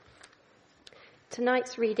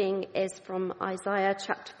Tonight's reading is from Isaiah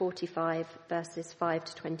chapter 45, verses 5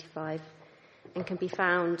 to 25, and can be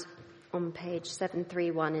found on page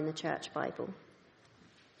 731 in the Church Bible.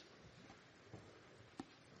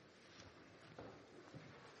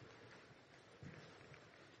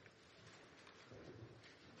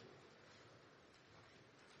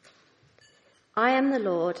 I am the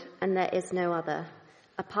Lord, and there is no other.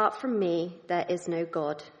 Apart from me, there is no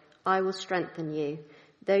God. I will strengthen you,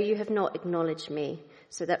 though you have not acknowledged me,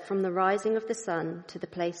 so that from the rising of the sun to the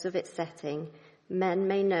place of its setting, men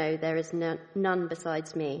may know there is none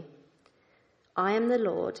besides me. I am the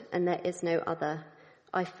Lord, and there is no other.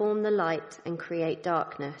 I form the light and create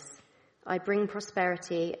darkness. I bring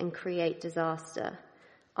prosperity and create disaster.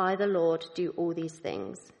 I, the Lord, do all these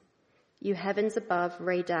things. You heavens above,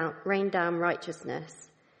 rain down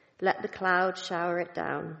righteousness. Let the clouds shower it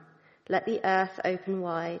down. Let the earth open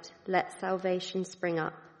wide. Let salvation spring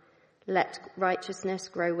up. Let righteousness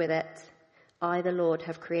grow with it. I, the Lord,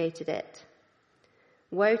 have created it.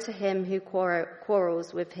 Woe to him who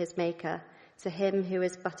quarrels with his maker, to him who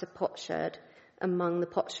is but a potsherd among the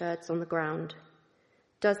potsherds on the ground.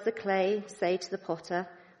 Does the clay say to the potter,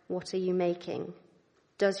 "What are you making?"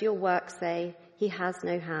 Does your work say, "He has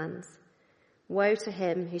no hands"? Woe to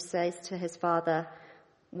him who says to his father,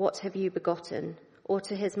 "What have you begotten?" Or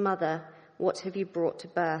to his mother, "What have you brought to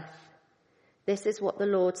birth?" This is what the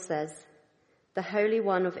Lord says, the Holy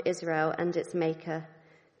One of Israel and its Maker.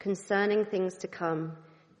 Concerning things to come,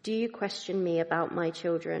 do you question me about my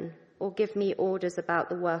children, or give me orders about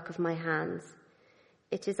the work of my hands?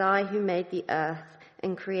 It is I who made the earth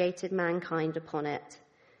and created mankind upon it.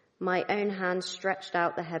 My own hand stretched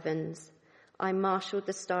out the heavens. I marshaled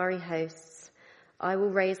the starry hosts. I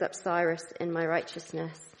will raise up Cyrus in my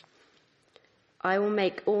righteousness. I will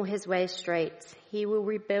make all his ways straight. He will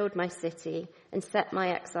rebuild my city and set my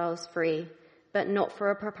exiles free, but not for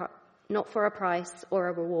a price or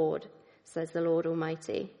a reward, says the Lord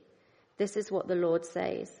Almighty. This is what the Lord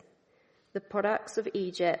says. The products of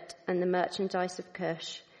Egypt and the merchandise of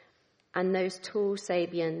Cush and those tall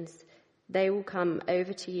Sabians, they will come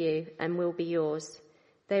over to you and will be yours.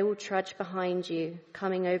 They will trudge behind you,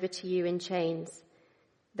 coming over to you in chains.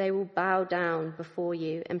 They will bow down before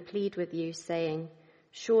you and plead with you, saying,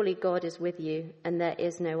 "Surely God is with you, and there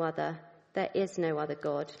is no other. There is no other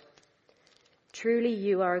God." Truly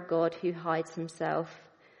you are a God who hides himself,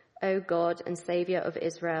 O God and Saviour of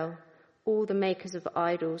Israel. All the makers of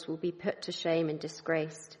idols will be put to shame and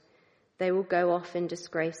disgraced. They will go off in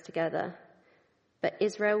disgrace together. But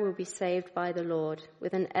Israel will be saved by the Lord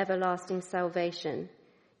with an everlasting salvation.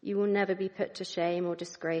 You will never be put to shame or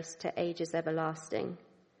disgrace to ages everlasting.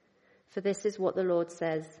 For this is what the Lord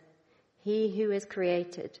says, He who has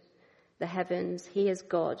created the heavens, he is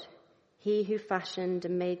God. He who fashioned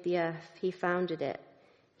and made the earth, he founded it.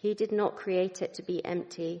 He did not create it to be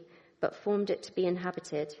empty, but formed it to be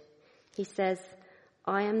inhabited. He says,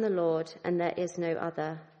 I am the Lord, and there is no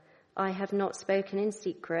other. I have not spoken in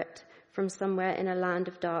secret from somewhere in a land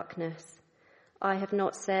of darkness. I have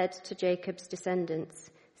not said to Jacob's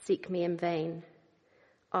descendants, seek me in vain.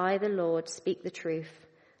 I, the Lord, speak the truth.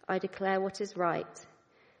 I declare what is right.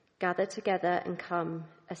 Gather together and come.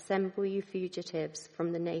 Assemble, you fugitives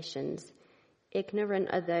from the nations. Ignorant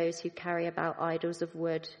are those who carry about idols of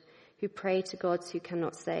wood, who pray to gods who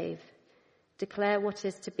cannot save. Declare what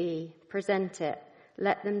is to be. Present it.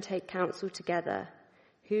 Let them take counsel together.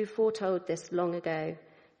 Who foretold this long ago?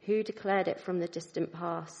 Who declared it from the distant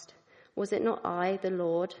past? Was it not I, the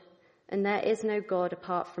Lord? And there is no God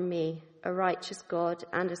apart from me, a righteous God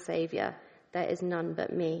and a Saviour. There is none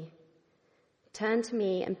but me. Turn to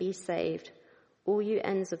me and be saved, all you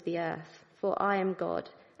ends of the earth, for I am God,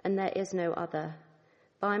 and there is no other.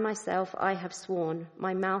 By myself I have sworn,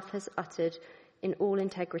 my mouth has uttered in all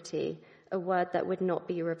integrity a word that would not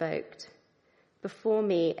be revoked. Before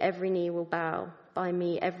me every knee will bow, by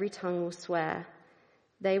me every tongue will swear.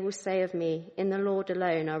 They will say of me, in the Lord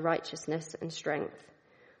alone are righteousness and strength.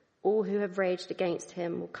 All who have raged against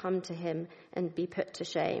him will come to him and be put to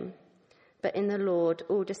shame. But in the Lord,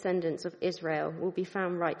 all descendants of Israel will be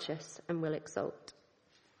found righteous and will exult.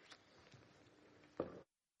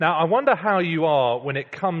 Now, I wonder how you are when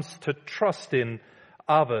it comes to trusting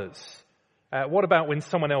others. What about when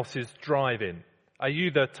someone else is driving? Are you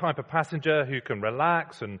the type of passenger who can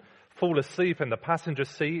relax and fall asleep in the passenger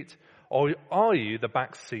seat? Or are you the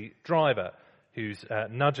backseat driver who's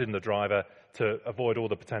nudging the driver to avoid all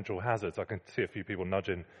the potential hazards? I can see a few people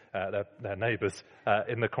nudging their neighbours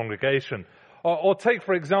in the congregation. Or take,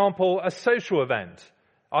 for example, a social event.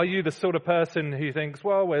 Are you the sort of person who thinks,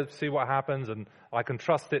 well, we'll see what happens and I can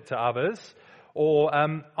trust it to others? Or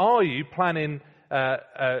are you planning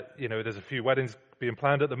There's a few weddings being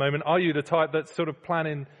planned at the moment. Are you the type that's sort of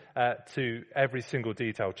planning to every single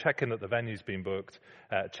detail, checking that the venue's been booked,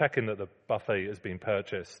 checking that the buffet has been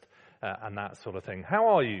purchased, and that sort of thing?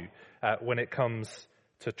 How are you when it comes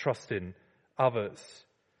to trusting others?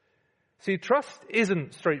 See, trust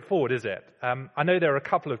isn't straightforward, is it? I know there are a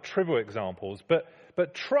couple of trivial examples,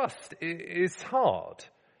 but trust is hard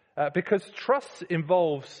because trust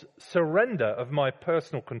involves surrender of my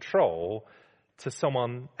personal control to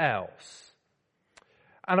someone else.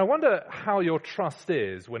 And I wonder how your trust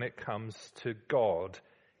is when it comes to God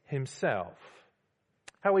himself.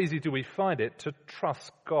 How easy do we find it to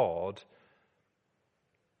trust God?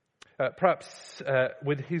 Perhaps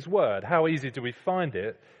with his word. How easy do we find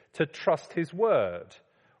it to trust his word?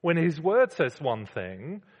 When his word says one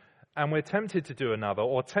thing and we're tempted to do another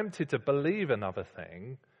or tempted to believe another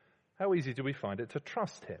thing, how easy do we find it to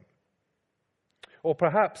trust him? Or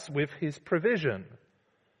perhaps with his provision.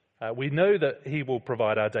 We know that he will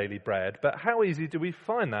provide our daily bread, but how easy do we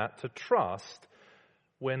find that to trust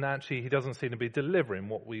when actually he doesn't seem to be delivering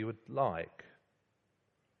what we would like?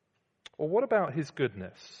 Or what about his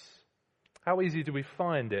goodness? How easy do we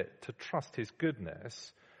find it to trust his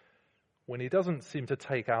goodness when he doesn't seem to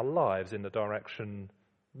take our lives in the direction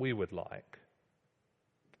we would like?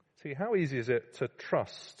 See, how easy is it to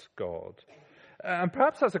trust God? And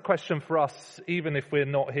perhaps that's a question for us, even if we're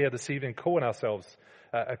not here this evening calling ourselves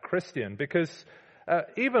a Christian, because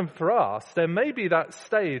even for us, there may be that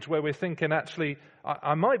stage where we're thinking, actually,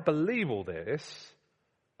 I might believe all this,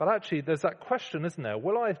 but actually there's that question, isn't there?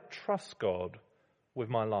 Will I trust God with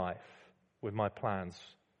my life, with my plans,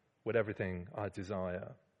 with everything I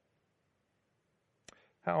desire?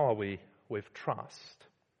 How are we with trust?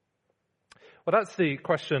 Well, that's the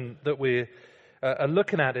question that we are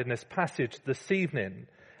looking at in this passage this evening.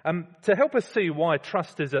 To help us see why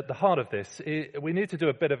trust is at the heart of this, we need to do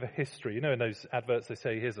a bit of a history. You know, in those adverts they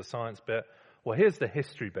say, here's the science bit. Well, here's the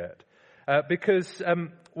history bit. Because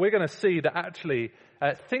we're going to see that actually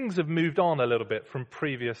things have moved on a little bit from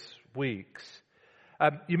previous weeks.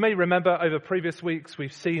 You may remember over previous weeks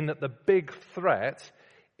we've seen that the big threat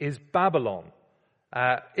is Babylon.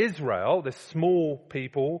 Israel, this small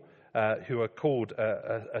people who are called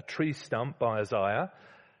a tree stump by Isaiah,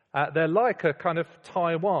 they're like a kind of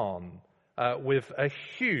Taiwan with a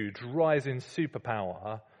huge rising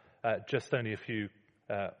superpower just only a few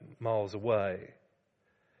miles away.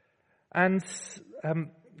 And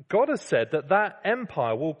God has said that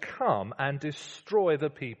empire will come and destroy the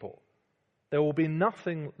people. There will be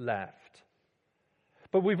nothing left.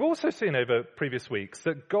 But we've also seen over previous weeks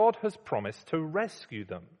that God has promised to rescue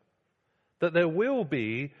them, that there will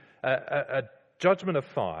be a judgment of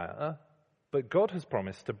fire, but God has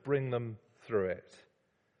promised to bring them through it.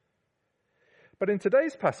 But in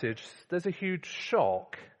today's passage, there's a huge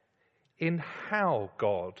shock in how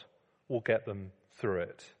God will get them through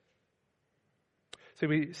it. So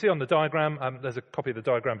we see on the diagram, there's a copy of the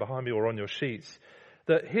diagram behind me or on your sheets,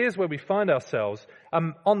 that here's where we find ourselves.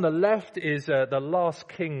 On the left is the last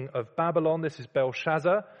king of Babylon. This is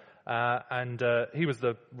Belshazzar, and he was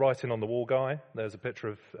the writing on the wall guy. There's a picture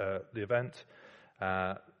of the event.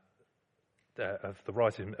 Of the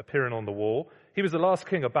writing appearing on the wall. He was the last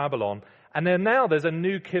king of Babylon. And then now there's a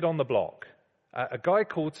new kid on the block, a guy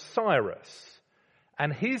called Cyrus.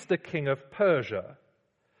 And he's the king of Persia.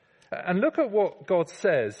 And look at what God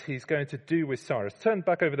says he's going to do with Cyrus. Turn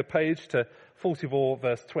back over the page to 44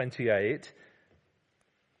 verse 28.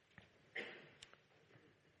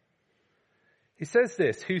 He says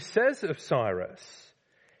this, who says of Cyrus,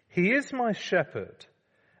 he is my shepherd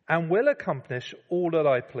and will accomplish all that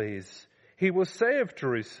I please. He will say of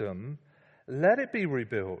Jerusalem, let it be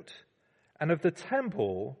rebuilt, and of the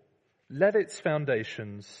temple, let its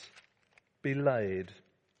foundations be laid.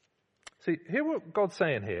 See, hear what God's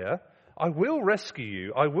saying here. I will rescue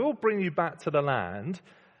you. I will bring you back to the land.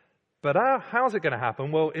 But how's it going to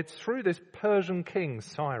happen? Well, it's through this Persian king,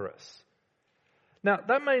 Cyrus. Now,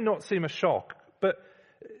 that may not seem a shock, but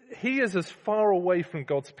he is as far away from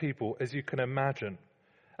God's people as you can imagine.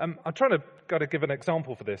 I'm trying to give an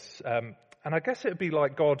example for this. And I guess it would be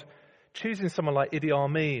like God choosing someone like Idi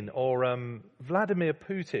Amin or Vladimir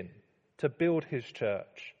Putin to build his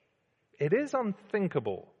church. It is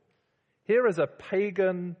unthinkable. Here is a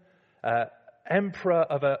pagan emperor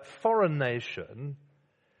of a foreign nation,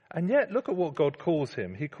 and yet look at what God calls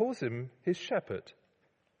him. He calls him his shepherd.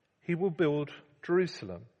 He will build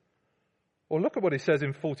Jerusalem. Or look at what he says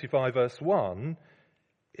in 45 verse 1.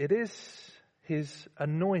 It is his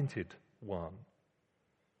anointed one.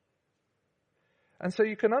 And so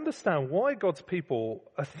you can understand why God's people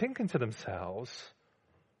are thinking to themselves,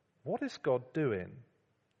 what is God doing?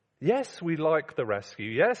 Yes, we like the rescue.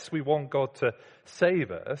 Yes, we want God to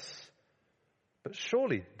save us. But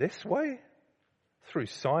surely this way? Through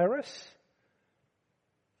Cyrus?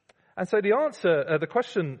 And so the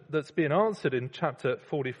question that's being answered in chapter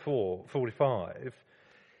 45,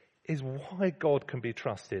 is why God can be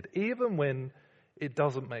trusted, even when it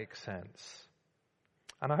doesn't make sense.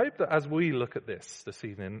 And I hope that as we look at this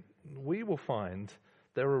evening, we will find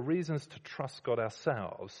there are reasons to trust God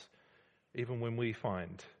ourselves, even when we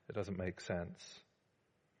find it doesn't make sense.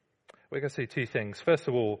 We're going to see two things. First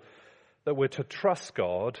of all, that we're to trust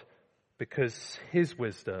God because his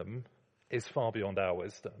wisdom is far beyond our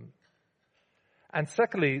wisdom. And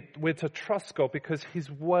secondly, we're to trust God because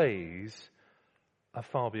his ways are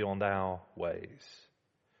far beyond our ways.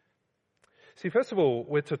 See, first of all,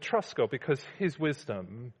 we're to trust God because his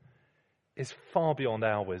wisdom is far beyond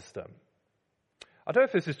our wisdom. I don't know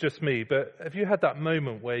if this is just me, but have you had that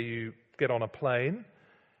moment where you get on a plane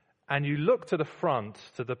and you look to the front,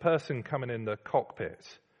 to the person coming in the cockpit,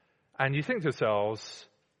 and you think to yourselves,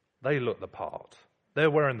 they look the part.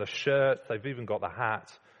 They're wearing the shirt, they've even got the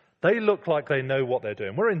hat. They look like they know what they're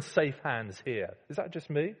doing. We're in safe hands here. Is that just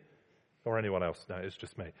me? Or anyone else? No, it's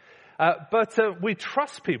just me. But we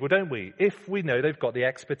trust people, don't we? If we know they've got the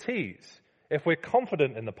expertise. If we're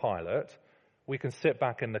confident in the pilot, we can sit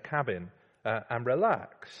back in the cabin and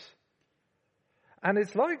relax. And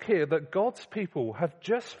it's like here that God's people have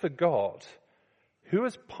just forgot who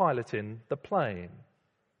is piloting the plane.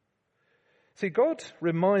 See, God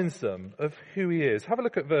reminds them of who he is. Have a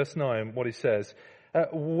look at verse 9, what he says.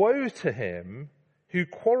 Woe to him who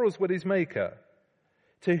quarrels with his maker,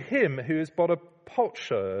 to him who is but a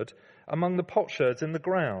potsherd among the potsherds in the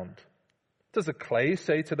ground. Does the clay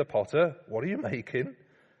say to the potter, what are you making?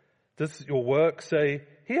 Does your work say,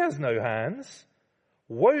 he has no hands?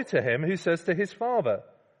 Woe to him who says to his father,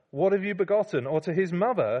 what have you begotten? Or to his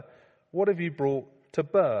mother, what have you brought to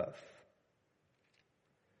birth?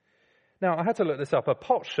 Now, I had to look this up. A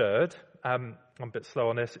potsherd, I'm a bit slow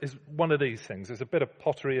on this, is one of these things. It's a bit of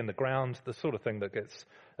pottery in the ground, the sort of thing that gets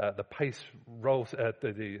the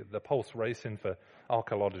pulse racing for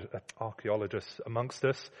archaeologists amongst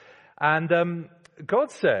us. And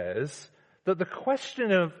God says that the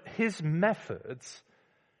question of his methods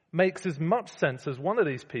makes as much sense as one of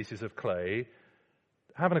these pieces of clay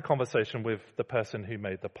having a conversation with the person who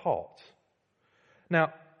made the pot.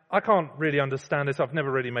 Now, I can't really understand this. I've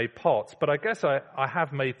never really made pots, but I guess I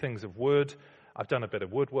have made things of wood. I've done a bit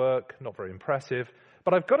of woodwork, not very impressive.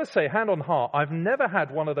 But I've got to say, hand on heart, I've never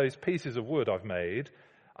had one of those pieces of wood I've made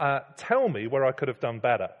tell me where I could have done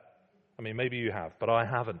better. I mean, maybe you have, but I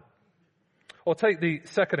haven't. Or take the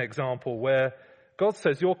second example where God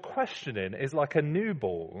says your questioning is like a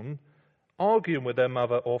newborn arguing with their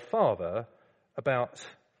mother or father about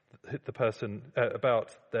the person,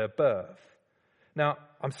 about their birth. Now,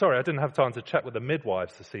 I'm sorry, I didn't have time to check with the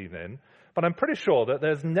midwives this evening, but I'm pretty sure that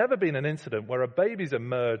there's never been an incident where a baby's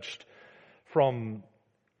emerged from,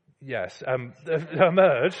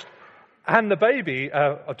 emerged, and the baby,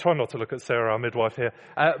 I try not to look at Sarah, our midwife here,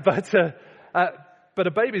 but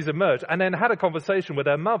a baby's emerged and then had a conversation with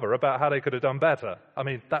their mother about how they could have done better. I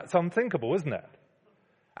mean, that's unthinkable, isn't it?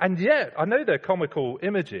 And yet, I know they're comical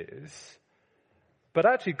images, but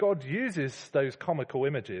actually, God uses those comical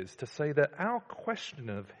images to say that our question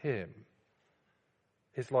of him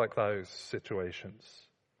is like those situations.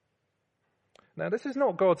 Now, this is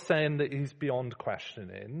not God saying that he's beyond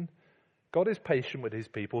questioning. God is patient with his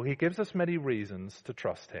people. He gives us many reasons to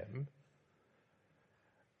trust him.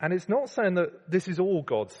 And it's not saying that this is all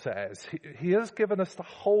God says. He has given us the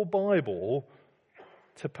whole Bible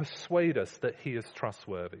to persuade us that he is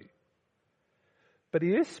trustworthy. But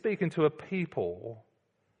he is speaking to a people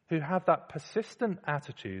who have that persistent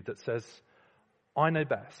attitude that says, I know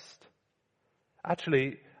best.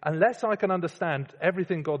 Actually, unless I can understand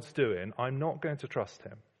everything God's doing, I'm not going to trust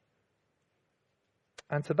him.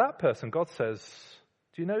 And to that person, God says,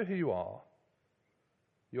 do you know who you are?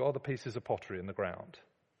 You are the pieces of pottery in the ground.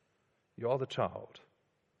 You are the child.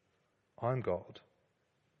 I'm God.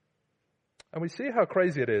 And we see how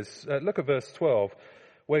crazy it is. Look at verse 12.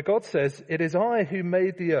 Where God says, it is I who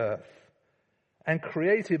made the earth and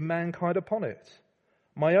created mankind upon it.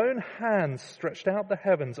 My own hands stretched out the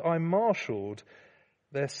heavens. I marshaled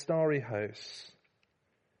their starry hosts.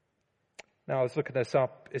 Now, I was looking this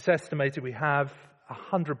up. It's estimated we have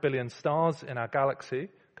 100 billion stars in our galaxy.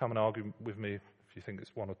 Come and argue with me if you think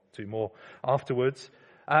it's one or two more afterwards.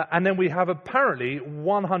 And then we have apparently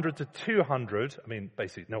 100 to 200, I mean,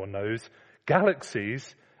 basically no one knows,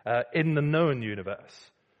 galaxies in the known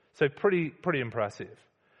universe. So pretty impressive.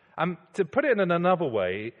 To put it in another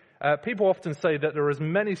way, people often say that there are as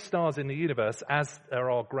many stars in the universe as there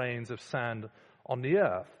are grains of sand on the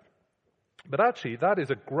earth. But actually, that is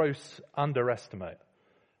a gross underestimate.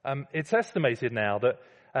 It's estimated now that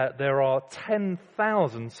there are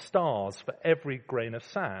 10,000 stars for every grain of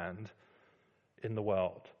sand in the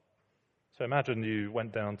world. So imagine you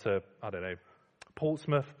went down to,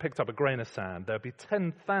 Portsmouth, picked up a grain of sand. There'd be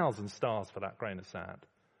 10,000 stars for that grain of sand.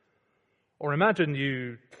 Or imagine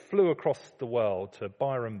you flew across the world to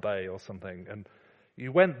Byron Bay or something, and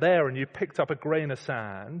you went there and you picked up a grain of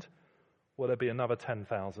sand. Well, there'd be another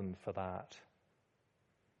 10,000 for that.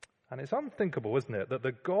 And it's unthinkable, isn't it, that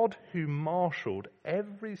the God who marshaled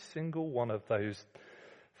every single one of those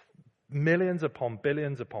millions upon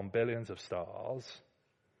billions of stars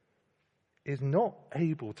is not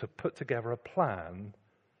able to put together a plan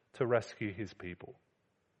to rescue his people.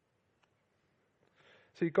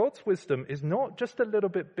 See, God's wisdom is not just a little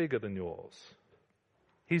bit bigger than yours.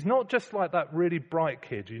 He's not just like that really bright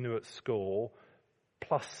kid you knew at school,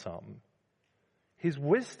 plus some. His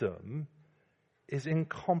wisdom is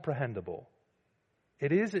incomprehensible.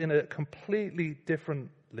 It is in a completely different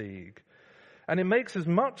league. And it makes as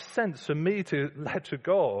much sense for me to lecture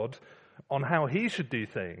God on how he should do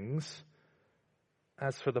things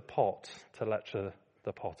as for the pot to lecture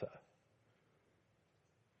the potter.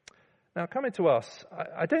 Now, coming to us,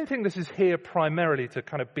 I don't think this is here primarily to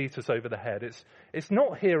kind of beat us over the head. It's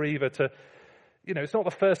not here either to, it's not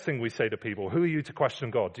the first thing we say to people. Who are you to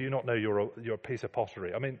question God? Do you not know you're a piece of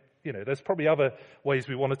pottery? I mean, there's probably other ways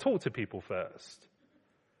we want to talk to people first.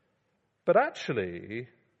 But actually,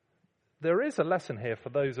 there is a lesson here for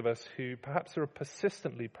those of us who perhaps are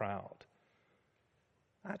persistently proud.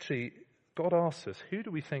 Actually, God asks us, who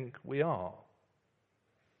do we think we are?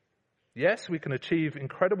 Yes, we can achieve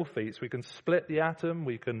incredible feats. We can split the atom.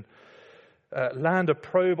 We can land a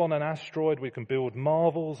probe on an asteroid. We can build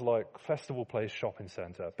marvels like Festival Place Shopping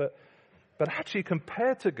Centre. But actually,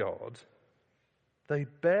 compared to God, they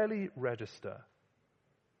barely register.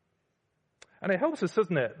 And it helps us,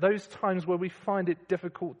 doesn't it? Those times where we find it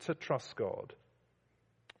difficult to trust God,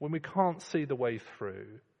 when we can't see the way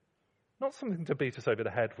through. Not something to beat us over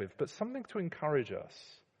the head with, but something to encourage us.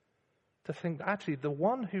 To think, actually, the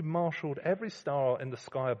one who marshaled every star in the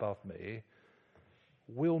sky above me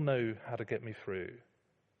will know how to get me through.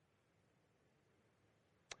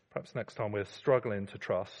 Perhaps next time we're struggling to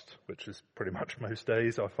trust, which is pretty much most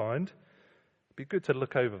days, I find, it'd be good to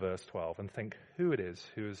look over verse 12 and think who it is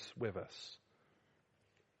who is with us.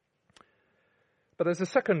 But there's a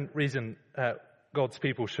second reason God's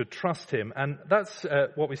people should trust him, and that's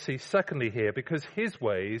what we see secondly here, because his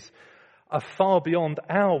ways are far beyond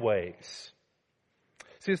our ways.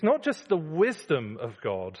 See, it's not just the wisdom of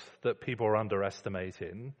God that people are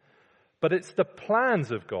underestimating, but it's the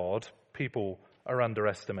plans of God people are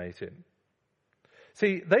underestimating.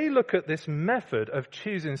 See, they look at this method of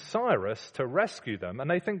choosing Cyrus to rescue them, and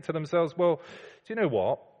they think to themselves, well, do you know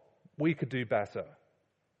what? We could do better.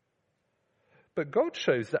 But God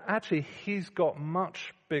shows that actually he's got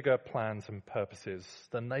much bigger plans and purposes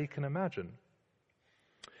than they can imagine.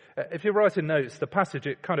 If you're writing notes, the passage,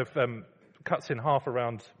 it kind of cuts in half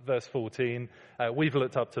around verse 14. We've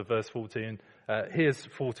looked up to verse 14. Here's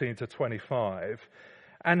 14 to 25.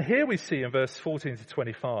 And here we see in verse 14 to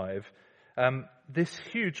 25 this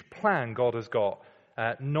huge plan God has got,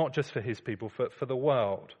 not just for his people, but for the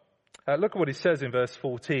world. Look at what he says in verse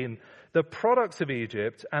 14. The products of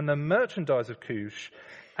Egypt and the merchandise of Cush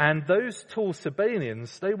and those tall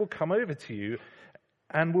Sabanians, they will come over to you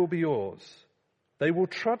and will be yours. They will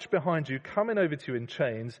trudge behind you, coming over to you in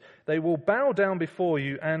chains. They will bow down before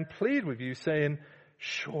you and plead with you, saying,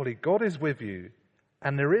 surely God is with you,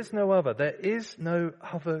 and there is no other. There is no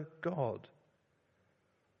other God.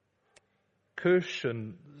 Cush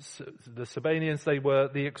and the Sabanians, they were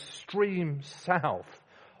the extreme south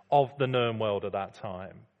of the known world at that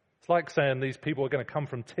time. It's like saying these people are going to come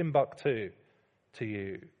from Timbuktu to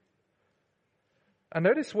you. And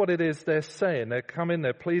notice what it is they're saying. They're coming,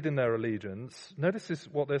 they're pleading their allegiance. Notice this,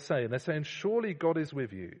 what they're saying. They're saying, surely God is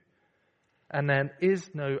with you, and there is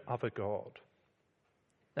no other God.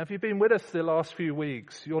 Now, if you've been with us the last few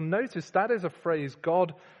weeks, you'll notice that is a phrase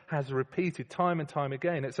God has repeated time and time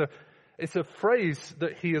again. It's a phrase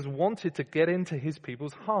that he has wanted to get into his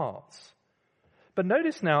people's hearts. But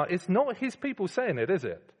notice now, it's not his people saying it, is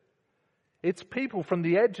it? It's people from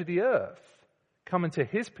the edge of the earth coming to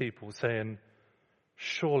his people saying,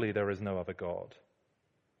 surely there is no other God.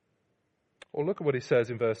 Or look at what he says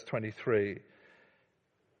in verse 23.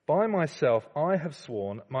 By myself I have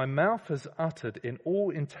sworn, my mouth has uttered in all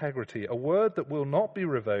integrity a word that will not be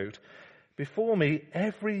revoked. Before me,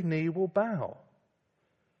 every knee will bow.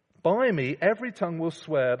 By me, every tongue will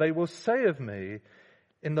swear. They will say of me,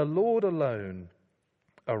 in the Lord alone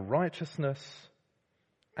are righteousness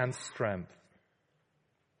and strength.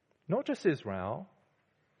 Not just Israel,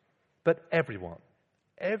 but everyone.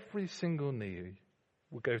 Every single knee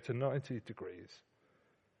will go to 90 degrees.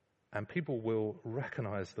 And people will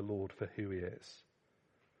recognize the Lord for who he is.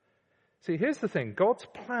 See, here's the thing. God's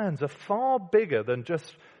plans are far bigger than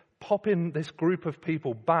just popping this group of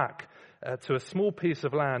people back to a small piece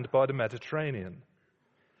of land by the Mediterranean.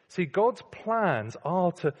 See, God's plans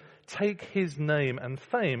are to take his name and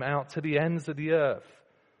fame out to the ends of the earth,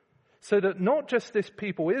 so that not just this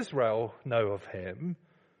people Israel know of him,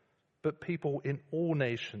 but people in all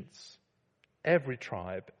nations, every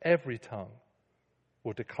tribe, every tongue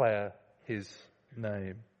will declare his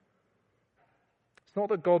name. It's not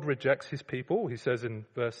that God rejects his people. He says in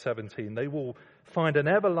verse 17, they will find an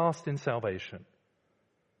everlasting salvation.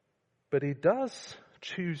 But he does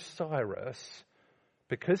choose Cyrus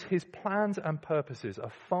because his plans and purposes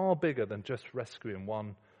are far bigger than just rescuing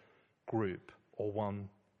one group or one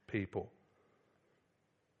people.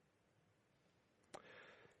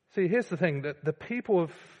 See, here's the thing, that the people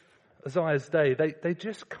of Isaiah's day, they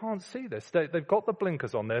just can't see this. They've got the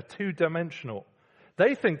blinkers on. They're two-dimensional.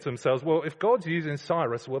 They think to themselves, well, if God's using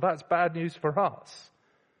Cyrus, well, that's bad news for us.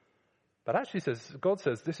 But actually God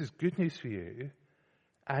says this is good news for you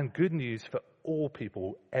and good news for all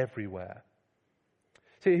people everywhere.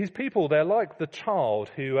 See, his people, they're like the child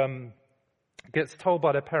who gets told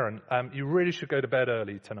by their parent, you really should go to bed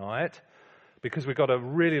early tonight because we've got a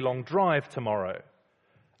really long drive tomorrow.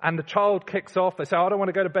 And the child kicks off. They say, I don't want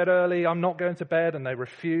to go to bed early. I'm not going to bed. And they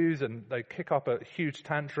refuse and they kick up a huge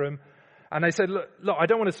tantrum. And they say, look, I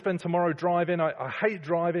don't want to spend tomorrow driving. I hate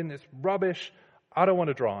driving. It's rubbish. I don't want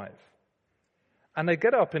to drive. And they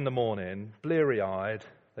get up in the morning, bleary-eyed.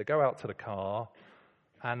 They go out to the car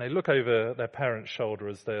and they look over their parents' shoulder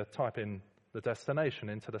as they type in the destination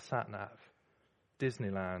into the sat-nav.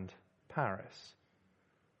 Disneyland, Paris.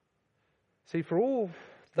 See, for all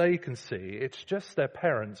they can see, it's just their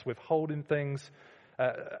parents withholding things,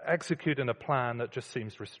 executing a plan that just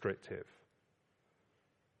seems restrictive.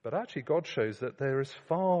 But actually, God shows that there is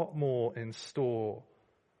far more in store.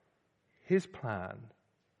 His plan,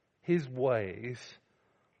 his ways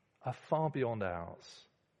are far beyond ours.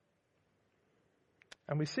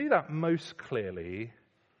 And we see that most clearly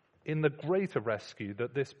in the greater rescue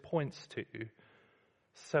that this points to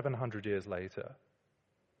 700 years later.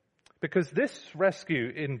 Because this rescue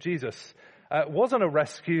in Jesus wasn't a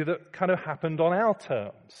rescue that kind of happened on our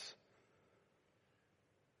terms.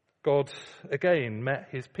 God, again, met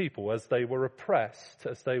his people as they were oppressed,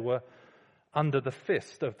 as they were under the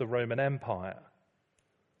fist of the Roman Empire.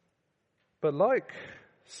 But like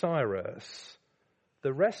Cyrus,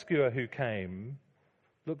 the rescuer who came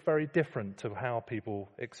looked very different to how people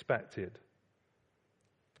expected.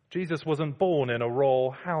 Jesus wasn't born in a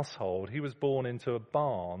royal household. He was born into a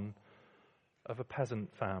barn of a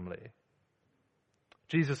peasant family.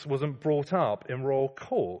 Jesus wasn't brought up in royal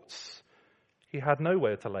courts. He had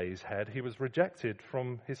nowhere to lay his head. He was rejected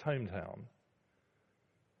from his hometown.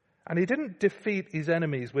 And he didn't defeat his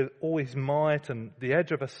enemies with all his might and the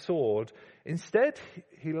edge of a sword. Instead,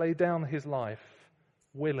 he laid down his life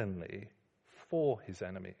willingly for his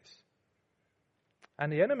enemies.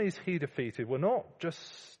 And the enemies he defeated were not just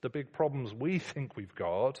the big problems we think we've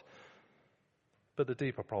got, but the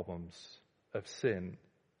deeper problems of sin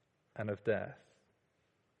and of death.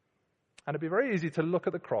 And it'd be very easy to look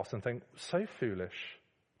at the cross and think, so foolish,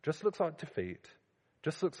 just looks like defeat,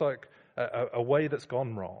 just looks like a way that's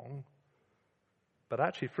gone wrong. But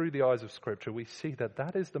actually, through the eyes of Scripture, we see that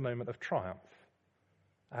that is the moment of triumph,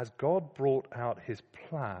 as God brought out his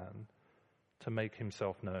plan to make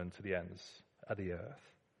himself known to the ends of the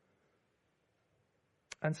earth.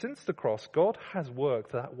 And since the cross, God has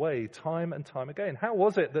worked that way time and time again. How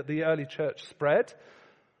was it that the early church spread?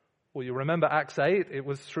 Well, you remember Acts 8, it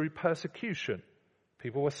was through persecution.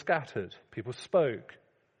 People were scattered, people spoke,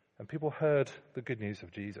 and people heard the good news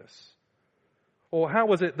of Jesus. Or how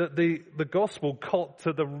was it that the gospel got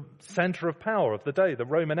to the center of power of the day, the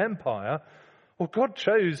Roman Empire? Well, God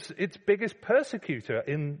chose its biggest persecutor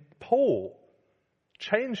in Paul,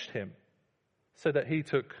 changed him so that he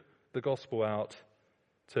took the gospel out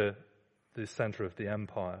to the center of the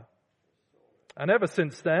empire. And ever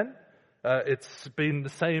since then, it's been the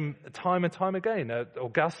same time and time again.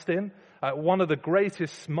 Augustine, one of the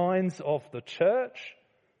greatest minds of the church,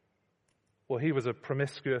 well, he was a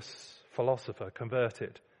promiscuous philosopher,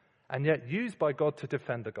 converted, and yet used by God to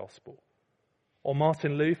defend the gospel. Or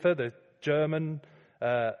Martin Luther, the German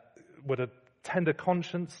would a tender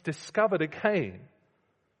conscience discovered again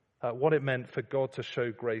what it meant for God to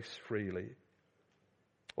show grace freely.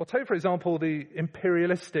 Or take, for example, the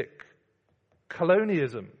imperialistic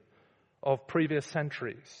colonialism of previous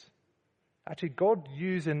centuries. Actually, God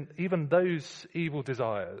using even those evil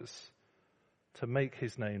desires to make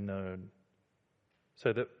his name known,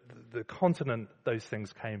 so that the continent those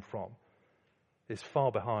things came from is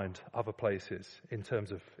far behind other places in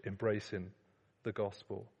terms of embracing the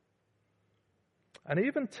gospel. And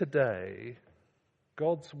even today,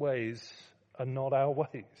 God's ways are not our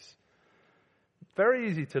ways. Very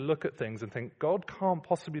easy to look at things and think, God can't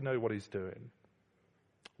possibly know what he's doing.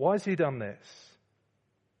 Why has he done this?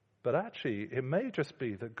 But actually, it may just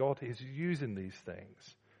be that God is using these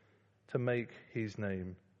things to make his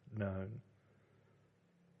name known.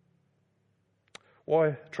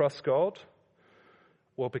 Why trust God?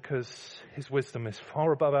 Well, because his wisdom is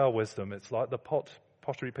far above our wisdom. It's like the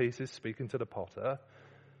pottery pieces speaking to the potter.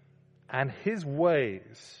 And his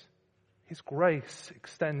ways, his grace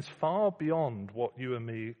extends far beyond what you and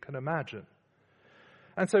me can imagine.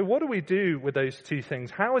 And so what do we do with those two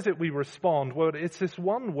things? How is it we respond? Well, it's this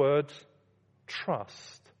one word,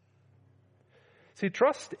 trust. See,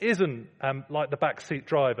 trust isn't like the backseat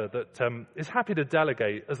driver that is happy to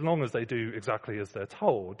delegate as long as they do exactly as they're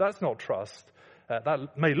told. That's not trust.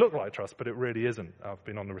 That may look like trust, but it really isn't. I've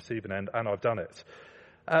been on the receiving end and I've done it.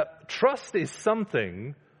 Trust is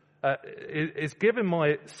something, is given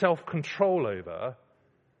my self-control over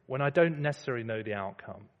when I don't necessarily know the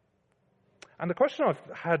outcome. And the question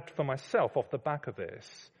I've had for myself off the back of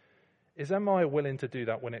this is, am I willing to do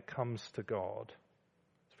that when it comes to God?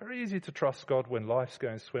 It's very easy to trust God when life's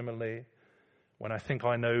going swimmingly, when I think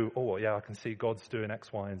I know, oh yeah, I can see God's doing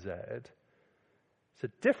X, Y, and Z. It's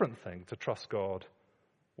a different thing to trust God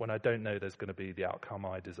when I don't know there's going to be the outcome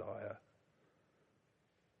I desire.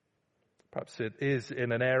 Perhaps it is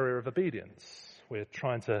in an area of obedience. We're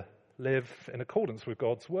trying to live in accordance with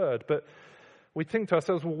God's word, but we think to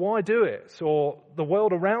ourselves, well, why do it? Or the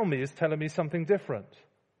world around me is telling me something different.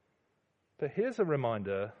 But here's a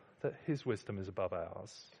reminder that his wisdom is above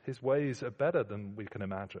ours. His ways are better than we can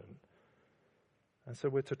imagine. And so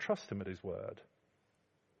we're to trust him at his word.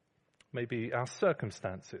 Maybe our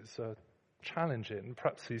circumstances are challenging.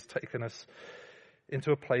 Perhaps he's taken us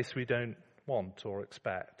into a place we don't want or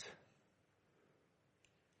expect.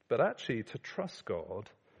 But actually, to trust God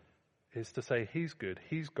is to say he's good,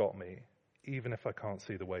 he's got me, even if I can't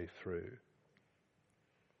see the way through.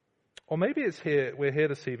 Or maybe we're here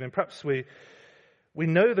this evening, perhaps we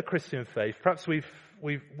know the Christian faith, perhaps we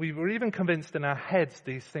were even convinced in our heads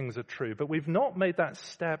these things are true, but we've not made that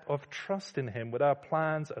step of trusting him with our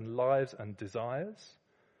plans and lives and desires.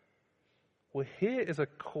 Well, here is a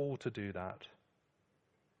call to do that.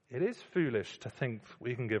 It is foolish to think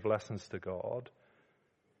we can give lessons to God,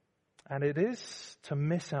 and it is to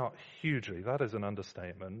miss out hugely, that is an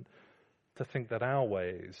understatement, to think that our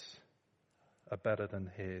ways are better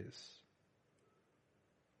than his.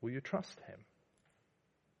 Will you trust him?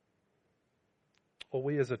 Or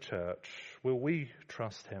we as a church, will we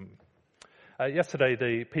trust him? Yesterday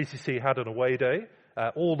the PCC had an away day,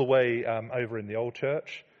 all the way over in the old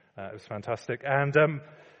church. It was fantastic. And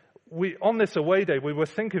on this away day, we were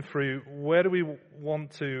thinking through, where do we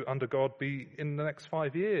want to, under God, be in the next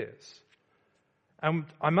 5 years? And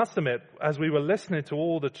I must admit, as we were listening to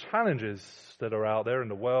all the challenges that are out there in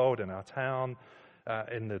the world, in our town,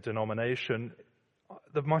 in the denomination,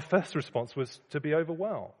 my first response was to be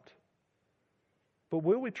overwhelmed. But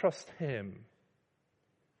will we trust him?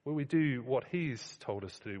 Will we do what he's told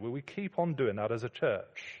us to do? Will we keep on doing that as a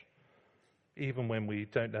church, even when we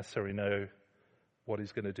don't necessarily know what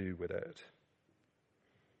he's going to do with it?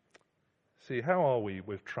 See, how are we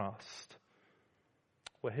with trust?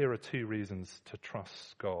 Well, here are 2 reasons to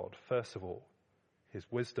trust God. First of all, his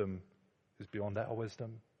wisdom is beyond our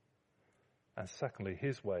wisdom. And secondly,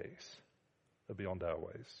 his ways are beyond our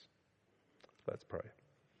ways. Let's pray.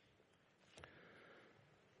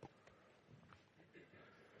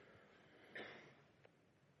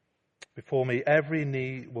 Before me, every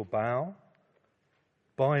knee will bow.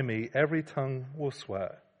 By me, every tongue will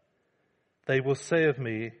swear. They will say of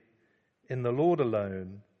me, in the Lord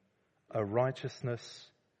alone, are righteousness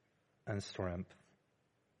and strength.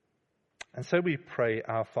 And so we pray,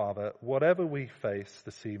 our Father, whatever we face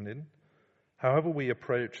this evening, however we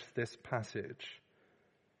approach this passage,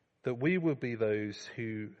 that we will be those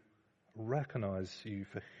who recognize you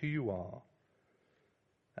for who you are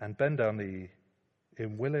and bend our knee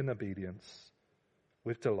in willing obedience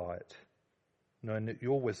with delight, knowing that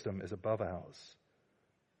your wisdom is above ours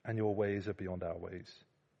and your ways are beyond our ways.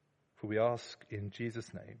 For we ask in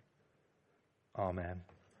Jesus' name, Amen.